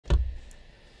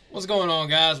What's going on,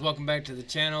 guys? Welcome back to the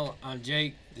channel. I'm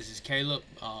Jake. This is Caleb.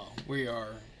 We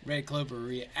are Red Clover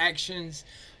Reactions.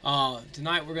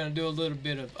 Tonight we're going to do a little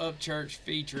bit of Upchurch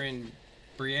featuring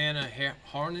Brianna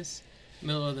Harness,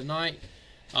 middle of the night.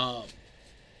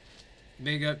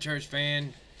 Big Upchurch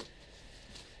fan.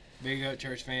 Big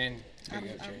Upchurch fan.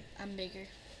 I'm bigger.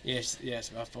 Yes,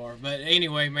 by far. But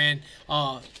anyway, man,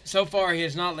 so far he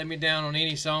has not let me down on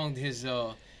any song. His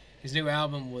new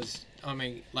album was, I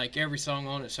mean, like every song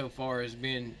on it so far has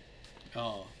been. He has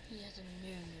a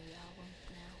new album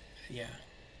now. Yeah.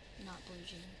 Not Blue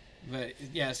Jean. But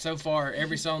yeah, so far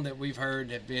every song that we've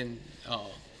heard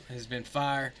has been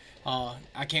fire.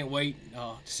 I can't wait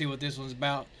to see what this one's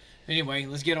about. Anyway,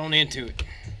 let's get on into it.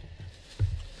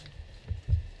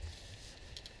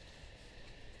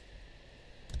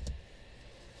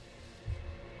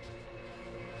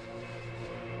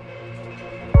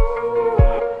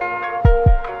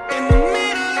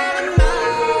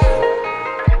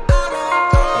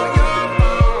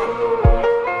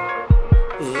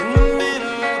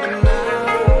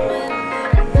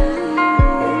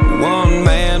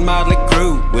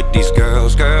 These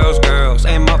girls,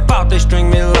 ain't my fault they string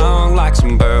me along like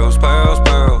some pearls.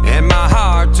 And my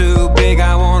heart too big,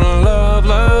 I wanna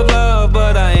love,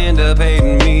 but I end up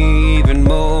hating me even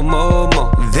more.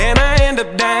 Then I end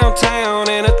up downtown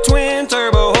in a twin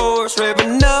turbo horse,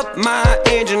 revving up my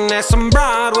engine at some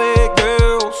Broadway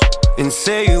girls. And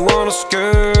say you wanna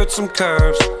skirt some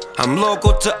curves, I'm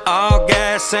local to all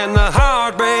gas and the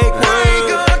heartbreak world. I ain't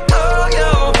gonna call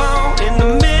your phone in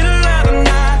the middle of the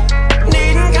night.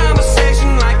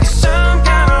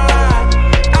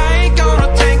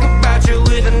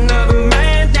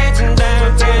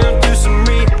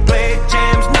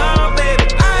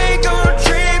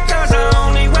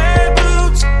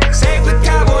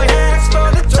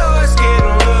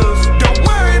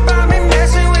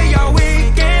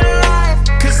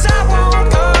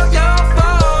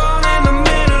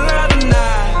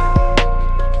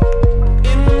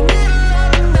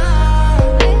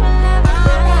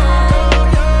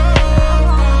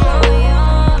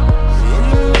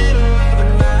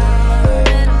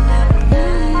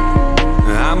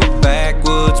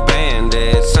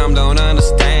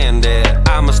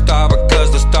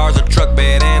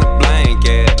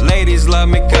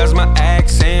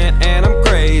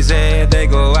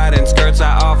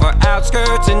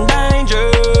 Outskirts and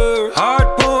danger,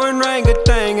 heart pouring rain, good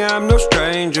thing I'm no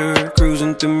stranger.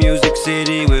 Cruising through Music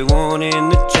City with one in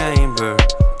the chamber.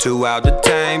 Too out to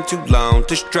tame, too long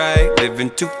to stray, living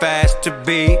too fast to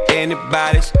be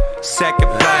anybody's second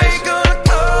place. I ain't gonna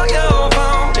call your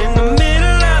phone in the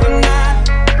middle of the night,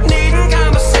 needing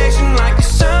conversation like it's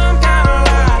some kind of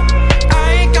lie.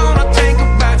 I ain't gonna think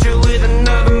about you with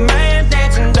another man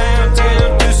dancing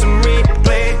downtown to some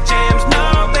replay jams.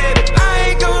 No, baby, I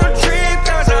ain't gonna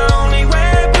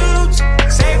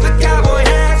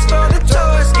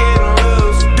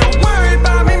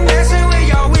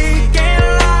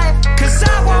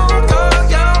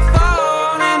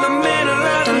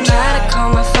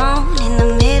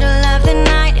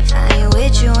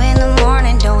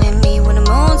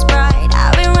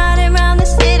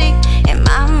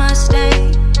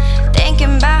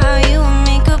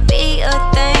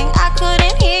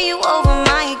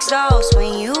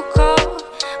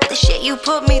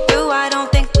put me through, I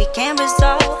don't think we can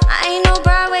resolve. I ain't no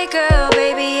Broadway girl,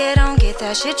 baby, yeah, don't get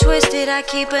that shit twisted. I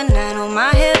keep a 9 on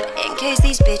my hip in case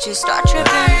these bitches start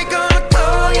tripping. I ain't gonna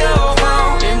call your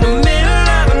phone in the middle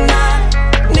of the night,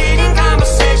 needing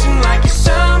conversation like it's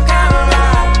some kind of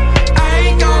lie. I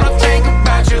ain't gonna think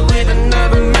about you with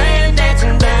another man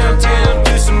dancing downtown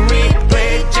to some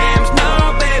replay jams.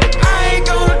 No, baby, I ain't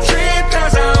gonna trip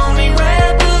cause I only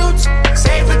wear boots,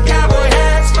 save the cowboy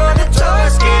hats for the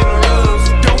toys getting loose.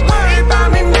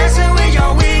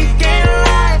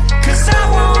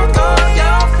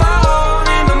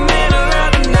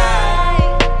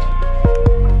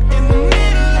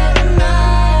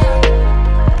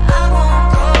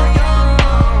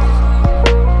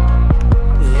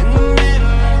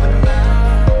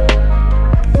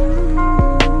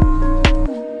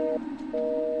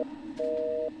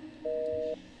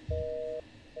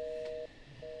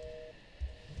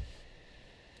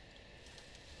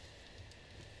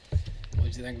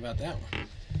 What'd you think about that one?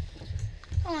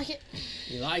 I like it.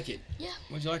 You like it? Yeah.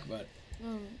 What'd you like about it?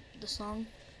 The song.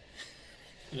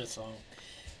 The song.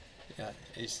 Yeah,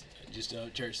 it's just a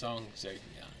church song, so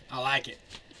yeah, I like it.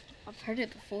 I've heard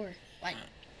it before, like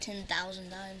 10,000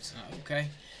 times. Okay.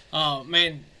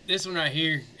 Man, this one right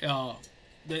here,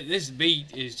 this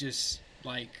beat is just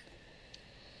like,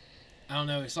 I don't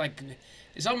know, it's like,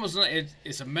 it's almost like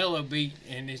it's a mellow beat,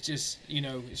 and it's just, you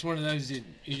know, it's one of those that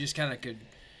you just kind of could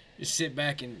just sit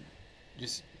back and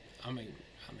just, I mean,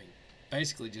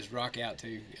 basically just rock out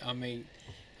to. I mean,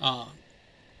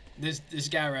 this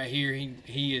guy right here,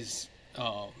 he is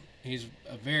he's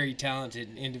a very talented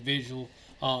individual,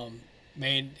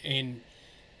 man, and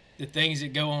the things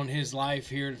that go on in his life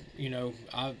here, you know,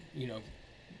 I've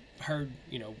heard,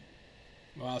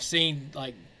 well, I've seen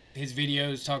like his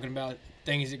videos talking about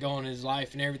things that go on in his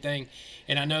life and everything,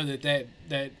 and I know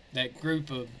that group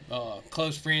of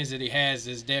close friends that he has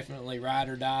is definitely ride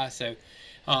or die. So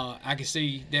I can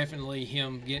see definitely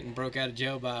him getting broke out of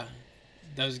jail by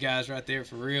those guys right there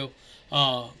for real.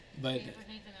 But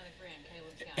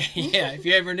yeah, if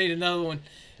you ever need another one,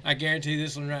 I guarantee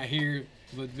this one right here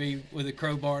would be with a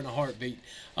crowbar and a heartbeat.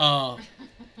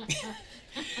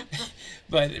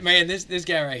 But man, this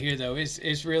guy right here though,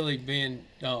 it's really been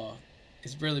a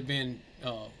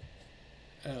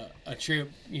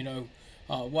trip, you know,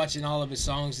 watching all of his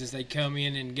songs as they come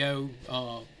in and go.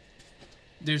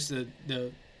 There's the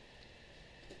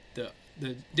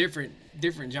different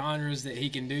genres that he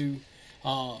can do,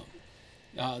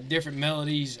 different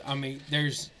melodies. I mean,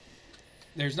 there's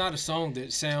not a song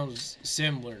that sounds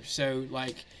similar. So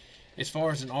like, as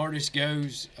far as an artist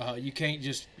goes,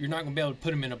 you're not gonna be able to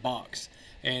put him in a box,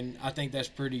 and I think that's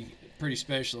pretty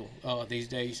special these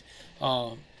days.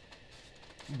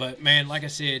 But man, like I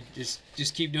said,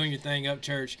 just keep doing your thing.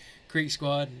 Upchurch Creek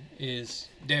Squad is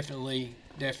definitely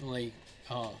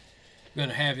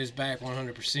gonna have his back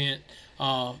 100%.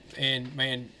 And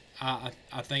man, I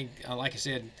think, like I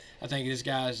said, I think this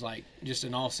guy is like just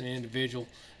an awesome individual.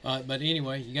 But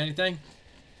anyway, you got anything?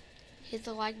 Hit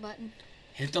the like button.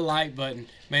 Hit the like button,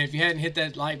 man. If you hadn't hit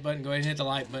that like button, go ahead and hit the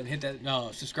like button. Hit that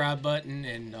subscribe button,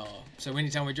 and so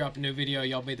anytime we drop a new video,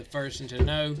 y'all be the first to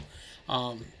know.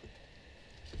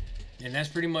 And that's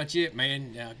pretty much it,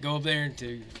 man. Go over there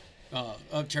to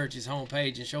Upchurch's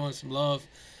homepage and show him some love.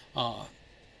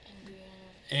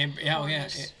 And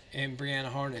Brianna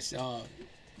Harness.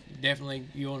 Definitely,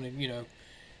 you want to, you know,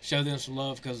 show them some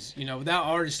love, because, you know, without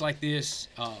artists like this,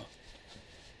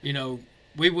 you know,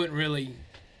 we wouldn't really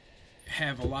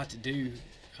have a lot to do.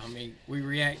 I mean, we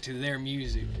react to their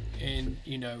music, and,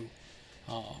 you know,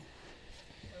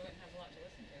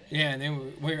 yeah, and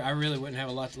then I really wouldn't have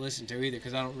a lot to listen to either,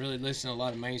 because I don't really listen to a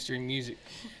lot of mainstream music.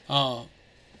 But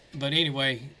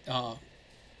anyway,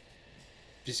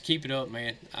 just keep it up,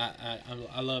 man.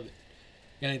 I love it.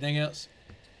 Got anything else?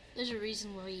 There's a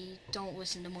reason why we don't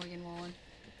listen to Morgan Wallen.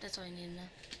 That's all you need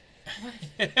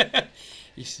to know.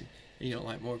 You don't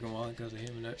like Morgan Wallen because of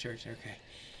him and Upchurch? Okay.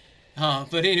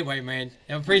 But anyway, man,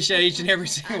 I appreciate each and every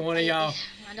single one of y'all.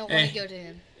 I don't want to go to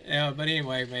him. But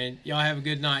anyway, man, y'all have a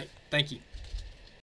good night. Thank you.